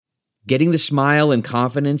Getting the smile and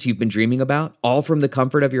confidence you've been dreaming about, all from the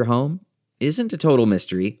comfort of your home, isn't a total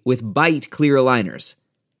mystery with Byte clear aligners.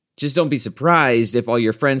 Just don't be surprised if all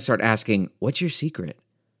your friends start asking, "What's your secret?"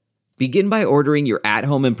 Begin by ordering your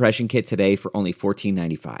at-home impression kit today for only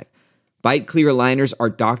 $14.95. Byte clear aligners are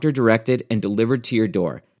doctor-directed and delivered to your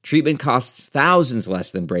door. Treatment costs thousands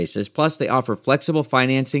less than braces, plus they offer flexible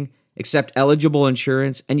financing, accept eligible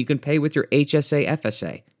insurance, and you can pay with your HSA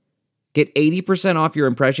FSA. Get 80% off your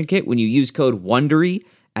impression kit when you use code WONDERY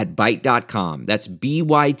at Byte.com. That's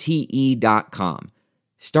BYTE.com.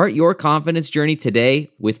 Start your confidence journey today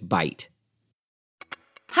with Byte.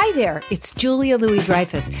 Hi there, it's Julia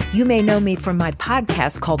Louis-Dreyfus. You may know me from my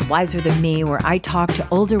podcast called Wiser Than Me, where I talk to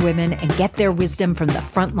older women and get their wisdom from the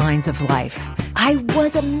front lines of life. I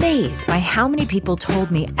was amazed by how many people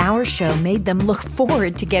told me our show made them look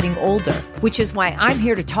forward to getting older, which is why I'm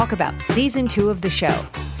here to talk about season 2 of the show.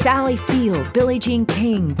 Sally Field, Billie Jean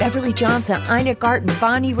King, Beverly Johnson, Ina Garten,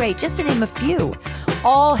 Bonnie Raitt, just to name a few.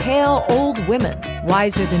 All hail old women.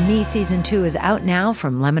 Wiser Than Me season 2 is out now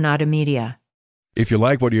from Lemonada Media. If you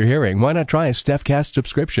like what you're hearing, why not try a StephCast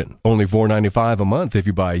subscription? Only $4.95 a month if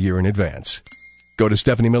you buy a year in advance. Go to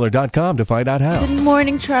StephanieMiller.com to find out how. Good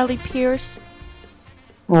morning, Charlie Pierce.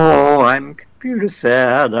 Oh, I'm computer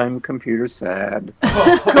sad.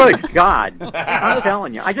 Good God. I'm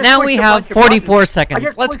telling you. I just now we have 44 seconds. I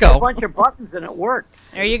just Let's pushed go. a bunch of buttons and it worked.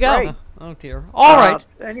 There you go. Great. Oh, dear. All right.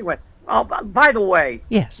 Anyway, by the way,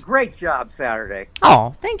 yes. Great job Saturday.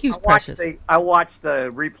 Oh, thank you, Precious. I watched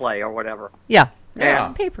the replay or whatever. Yeah. Yeah.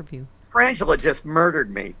 Pay-per-view. Frangela just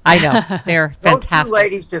murdered me. I know. They're fantastic. Those two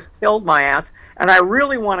ladies just killed my ass. And I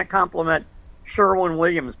really want to compliment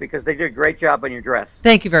Sherwin-Williams because they did a great job on your dress.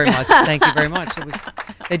 Thank you very much. Thank you very much.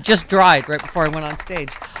 It just dried right before I went on stage.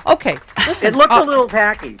 Okay. Listen. It looked a little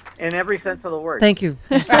tacky in every sense of the word. Thank you.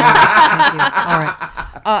 Thank you. Thank you.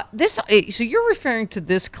 All right. So you're referring to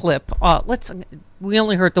this clip. We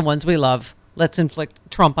only hurt the ones we love. Let's inflict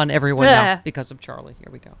Trump on everyone now because of Charlie.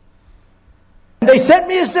 Here we go. They sent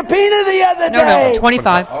me a subpoena the other day. No,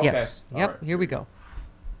 25. Okay. Yes. Yep. Right. Here we go.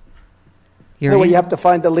 You have to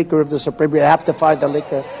find the leaker of the Supreme Court. You have to find the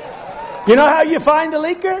leaker. You know how you find the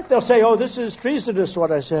leaker? They'll say, "Oh, this is treasonous,"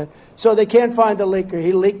 what I said. So they can't find the leaker.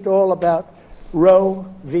 He leaked all about Roe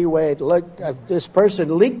v. Wade. Look, this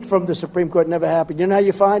person leaked from the Supreme Court. Never happened. You know how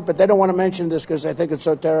you find? But they don't want to mention this because they think it's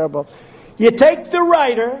so terrible. You take the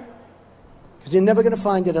writer, because you're never going to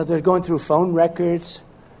find it. They're going through phone records.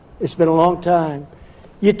 It's been a long time.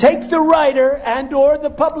 You take the writer and or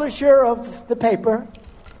the publisher of the paper,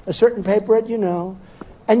 a certain paper that you know,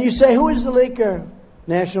 and you say, "Who is the leaker?"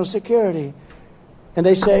 National Security. And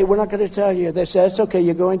they say, "We're not going to tell you." They say, "It's okay,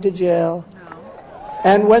 you're going to jail." No.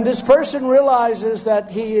 And when this person realizes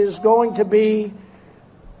that he is going to be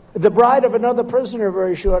the bride of another prisoner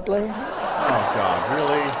very shortly. Oh, God,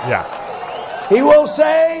 really? Yeah. He will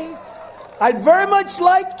say, "I'd very much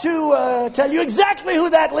like to tell you exactly who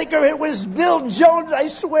that leaker." It was Bill Jones. I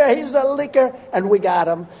swear he's a leaker. And we got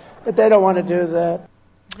him. But they don't want to do that.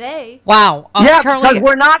 Wow. Yeah, Charlie, because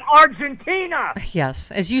we're not Argentina. Yes.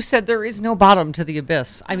 As you said, there is no bottom to the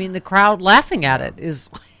abyss. I mean, the crowd laughing at it is...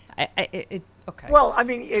 okay. Well, I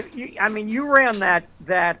mean, you ran that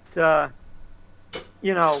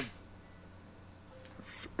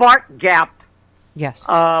spark gap yes.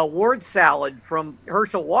 word salad from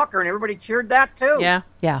Herschel Walker, and everybody cheered that too. Yeah.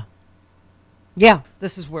 Yeah. Yeah,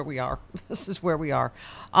 this is where we are. This is where we are.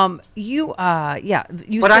 But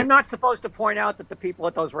I'm not supposed to point out that the people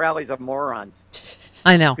at those rallies are morons.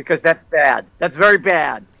 I know. Because that's bad. That's very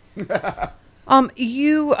bad.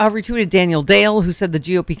 You retweeted Daniel Dale, who said the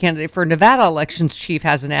GOP candidate for Nevada elections chief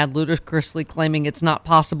has an ad ludicrously claiming it's not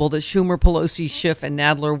possible that Schumer, Pelosi, Schiff, and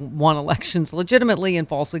Nadler won elections legitimately, and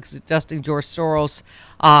falsely suggesting George Soros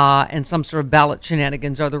and some sort of ballot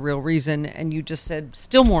shenanigans are the real reason. And you just said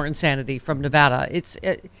still more insanity from Nevada. It's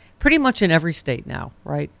pretty much in every state now,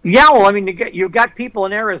 right? Yeah, well, I mean, you've got people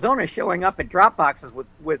in Arizona showing up at drop boxes with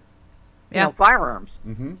firearms.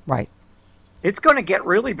 Mm-hmm. Right. It's going to get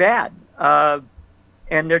really bad.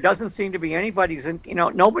 And there doesn't seem to be nobody's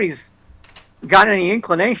got any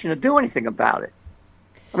inclination to do anything about it.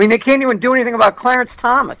 I mean, they can't even do anything about Clarence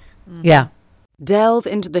Thomas. Yeah. Delve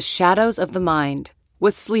into the shadows of the mind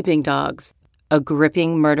with Sleeping Dogs, a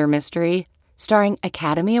gripping murder mystery starring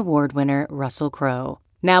Academy Award winner Russell Crowe.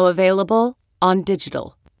 Now available on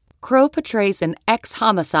digital. Crowe portrays an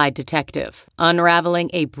ex-homicide detective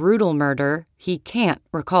unraveling a brutal murder he can't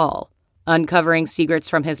recall. Uncovering secrets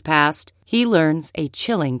from his past, he learns a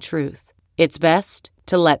chilling truth. It's best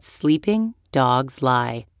to let sleeping dogs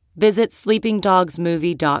lie. Visit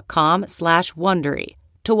sleepingdogsmovie.com/Wondery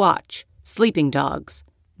to watch Sleeping Dogs,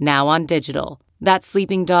 now on digital. That's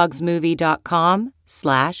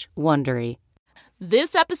sleepingdogsmovie.com/Wondery.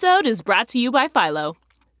 This episode is brought to you by Philo.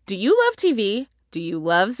 Do you love TV? Do you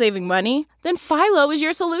love saving money? Then Philo is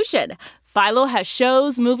your solution. Philo has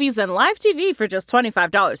shows, movies, and live TV for just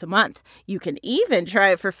 $25 a month. You can even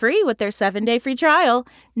try it for free with their 7-day free trial.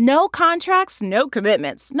 No contracts, no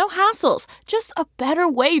commitments, no hassles. Just a better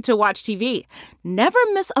way to watch TV. Never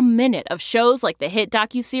miss a minute of shows like the hit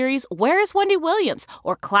docuseries Where is Wendy Williams?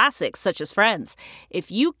 Or classics such as Friends.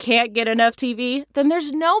 If you can't get enough TV, then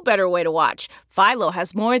there's no better way to watch. Philo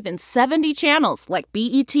has more than 70 channels like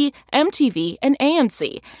BET, MTV, and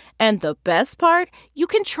AMC. And the best part? You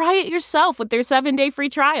can try it yourself with their 7-day free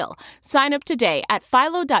trial. Sign up today at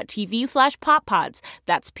philo.tv/poppods.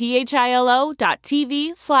 That's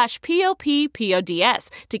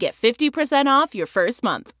philo.tv/POPPODS to get 50% off your first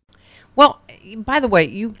month. Well, by the way,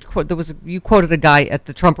 you quoted a guy at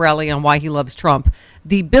the Trump rally on why he loves Trump.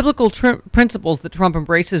 The biblical principles that Trump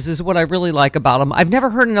embraces is what I really like about him. I've never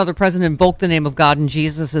heard another president invoke the name of God and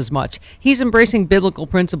Jesus as much. He's embracing biblical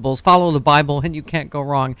principles, follow the Bible, and you can't go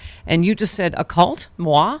wrong. And you just said, a cult?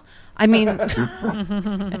 Moi? I mean...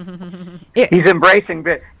 he's embracing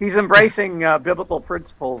biblical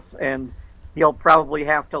principles, and he'll probably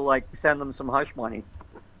have to, send them some hush money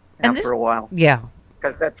after a while. Yeah.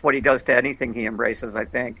 Because that's what he does to anything he embraces, I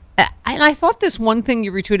think. And I thought this one thing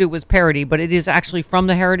you retweeted was parody, but it is actually from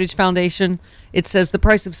the Heritage Foundation. It says the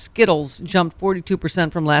price of Skittles jumped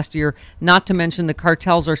 42% from last year, not to mention the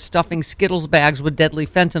cartels are stuffing Skittles bags with deadly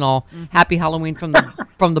fentanyl. Mm-hmm. Happy Halloween from the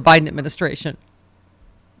Biden administration.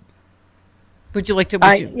 Would you like to...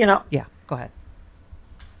 Yeah, go ahead.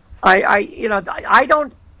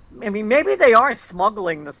 Maybe they are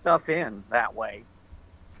smuggling the stuff in that way.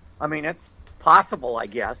 I mean, it's possible, I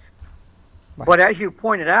guess. Right. But as you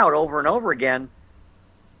pointed out over and over again,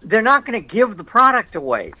 they're not going to give the product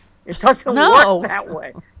away. It doesn't work that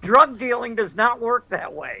way. Drug dealing does not work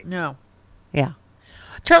that way. No. Yeah.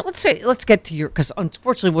 Charlie, let's get to your, because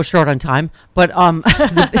unfortunately we're short on time. But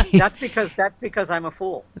that's because I'm a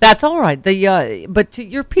fool. That's all right. But to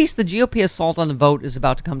your piece, the GOP assault on the vote is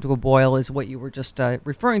about to come to a boil, is what you were just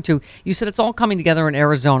referring to. You said it's all coming together in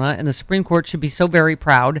Arizona, and the Supreme Court should be so very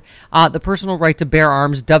proud. The personal right to bear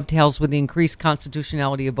arms dovetails with the increased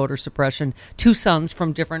constitutionality of voter suppression. 2 sons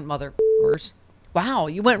from different mothers. Wow,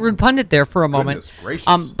 you went rude pundit there for a moment.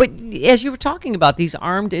 Gracious. But as you were talking about these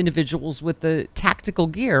armed individuals with the tactical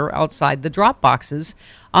gear outside the drop boxes,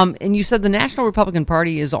 and you said the National Republican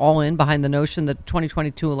Party is all in behind the notion that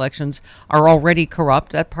 2022 elections are already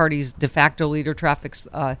corrupt. That party's de facto leader traffics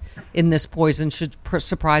in this poison should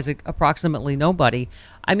surprise approximately nobody.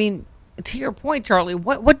 I mean, to your point, Charlie,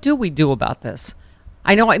 what do we do about this?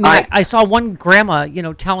 I saw one grandma,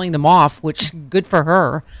 telling them off, which good for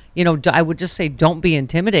her. I would just say don't be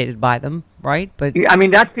intimidated by them, right? But I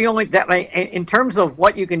mean, that's the only in terms of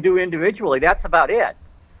what you can do individually. That's about it.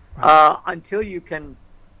 Right. Until you can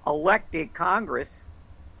elect a Congress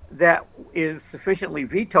that is sufficiently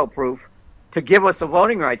veto-proof to give us a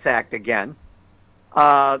Voting Rights Act again,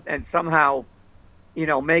 and somehow,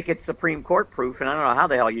 make it Supreme Court proof. And I don't know how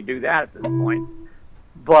the hell you do that at this point,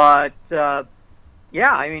 but.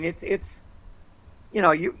 Yeah, I mean, it's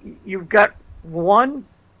you've got one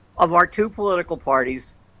of our 2 political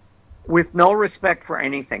parties with no respect for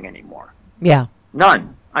anything anymore. Yeah.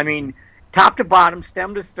 None. I mean, top to bottom,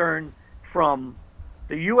 stem to stern, from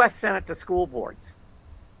the U.S. Senate to school boards.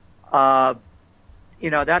 That's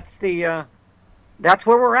where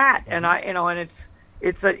we're at. And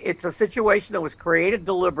it's a situation that was created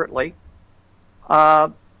deliberately.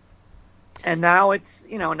 And now it's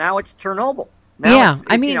Chernobyl. Now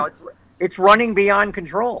it's running beyond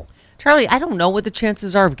control. Charlie, I don't know what the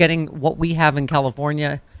chances are of getting what we have in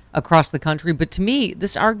California across the country, but to me,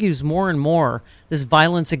 this argues more and more this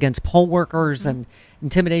violence against poll workers and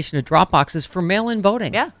intimidation of drop boxes for mail-in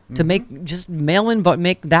voting. Yeah. To make just mail-in vote,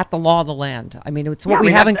 make that the law of the land. I mean, it's what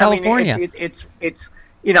we have in California. It's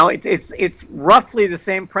roughly the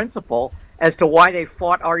same principle as to why they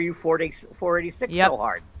fought RU 486 so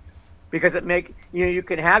hard. Because you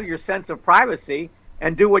can have your sense of privacy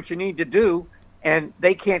and do what you need to do, and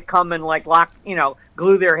they can't come and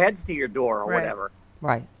glue their heads to your door or whatever.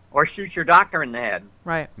 Right. Or shoot your doctor in the head.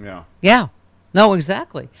 Right. Yeah. Yeah. No,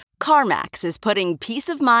 exactly. CarMax is putting peace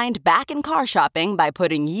of mind back in car shopping by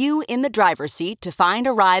putting you in the driver's seat to find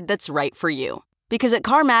a ride that's right for you. Because at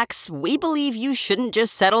CarMax, we believe you shouldn't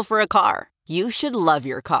just settle for a car. You should love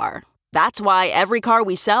your car. That's why every car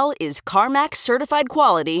we sell is CarMax certified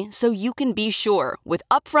quality, so you can be sure with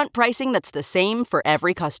upfront pricing that's the same for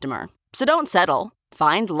every customer. So don't settle.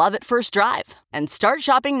 Find love at first drive and start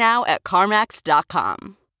shopping now at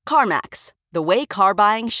CarMax.com. CarMax, the way car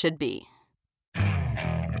buying should be.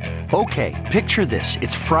 Okay, picture this.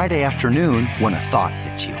 It's Friday afternoon when a thought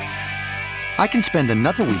hits you. I can spend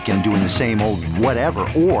another weekend doing the same old whatever,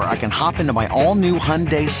 or I can hop into my all-new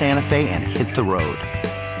Hyundai Santa Fe and hit the road.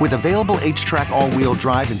 With available H-Track all-wheel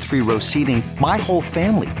drive and 3-row seating, my whole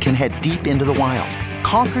family can head deep into the wild.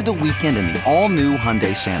 Conquer the weekend in the all-new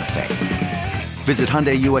Hyundai Santa Fe. Visit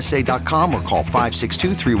HyundaiUSA.com or call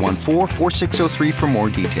 562-314-4603 for more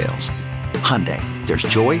details. Hyundai, there's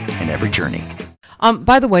joy in every journey.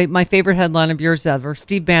 By the way, my favorite headline of yours ever,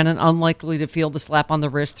 Steve Bannon unlikely to feel the slap on the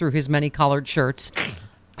wrist through his many collared shirts.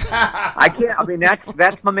 I can't. I mean,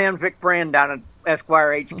 that's my man Vic Brand down at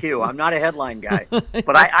Esquire HQ. I'm not a headline guy,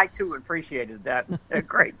 but I too appreciated that a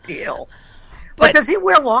great deal. But does he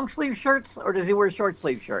wear long sleeve shirts or does he wear short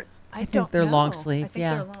sleeve shirts? I think they're long sleeve.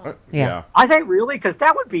 Yeah. Yeah. I think really, because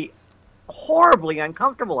that would be horribly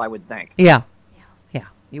uncomfortable. I would think. Yeah. Yeah.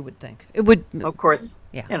 You would think it would. Of course.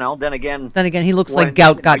 Yeah. You know. Then again, he looks like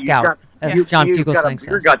gout got gout, as John Fugelsang says.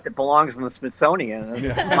 Your gut that belongs in the Smithsonian.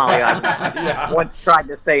 Molly I once tried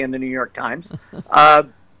to say in the New York Times.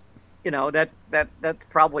 You know that's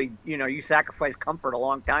probably you sacrificed comfort a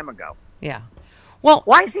long time ago. Yeah. Well,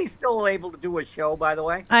 why is he still able to do a show, by the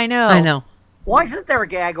way? I know. Why isn't there a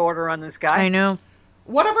gag order on this guy? I know.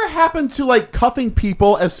 Whatever happened to cuffing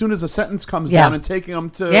people as soon as a sentence comes down and taking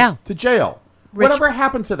them to jail? Whatever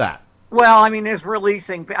happened to that? Well, I mean, there's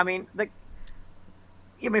releasing. I mean,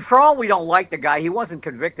 for all we don't like the guy, he wasn't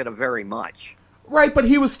convicted of very much. Right, but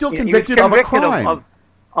he was still convicted of a crime.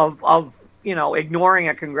 Of ignoring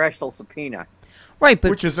a congressional subpoena. Right,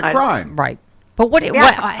 but which is a crime. Right. But what is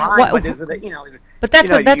it? But that's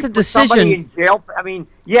a decision. Somebody in jail. I mean,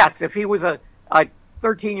 yes, if he was a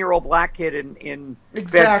 13-year-old black kid in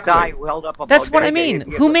Bed-Stuy who held up a that's what I mean.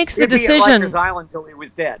 Who makes the decision? He'd be at Rikers Island until he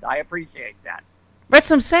was dead. I appreciate that. That's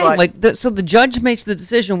what I'm saying. So the judge makes the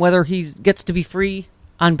decision whether he gets to be free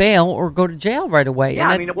on bail or go to jail right away.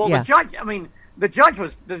 Yeah, the judge. I mean, the judge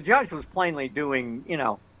was plainly doing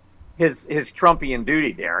his Trumpian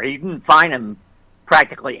duty there. He didn't fine him.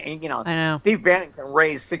 Practically, I know. Steve Bannon can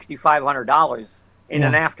raise $6,500 in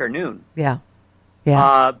an afternoon. Yeah,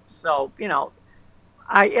 yeah. So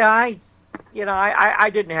I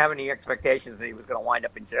didn't have any expectations that he was going to wind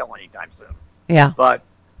up in jail anytime soon. Yeah, but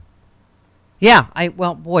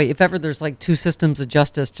boy, if ever there's two systems of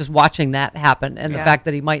justice, just watching that happen, and the fact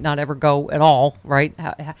that he might not ever go at all, right?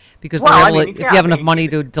 Because if you have enough money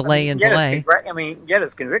to delay and delay, get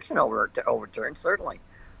his conviction overturned certainly.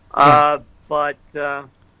 But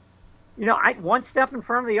one step in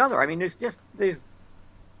front of the other. I mean,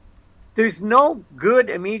 there's no good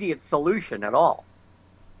immediate solution at all.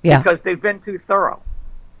 Yeah. Because they've been too thorough.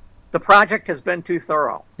 The project has been too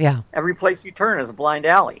thorough. Yeah. Every place you turn is a blind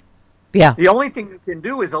alley. Yeah. The only thing you can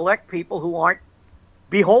do is elect people who aren't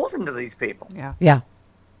beholden to these people. Yeah. Yeah.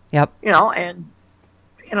 Yep.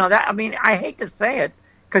 That. I mean, I hate to say it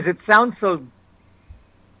because it sounds so,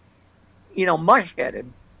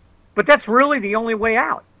 mush-headed. But that's really the only way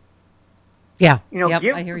out. Yeah.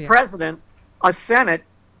 Give the president a Senate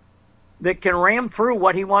that can ram through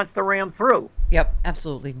what he wants to ram through. Yep,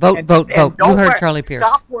 absolutely. Vote. You heard Charlie Pierce.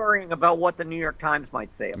 Stop worrying about what the New York Times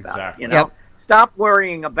might say about it. Yep. Stop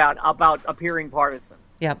worrying about appearing partisan.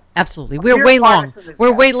 Yep, absolutely. We're way long.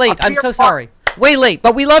 We're way late. I'm so sorry. Way late,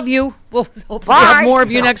 but we love you. We'll hopefully have more of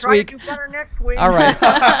you next week. Do better next week. All right.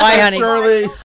 Bye, honey. Shirley.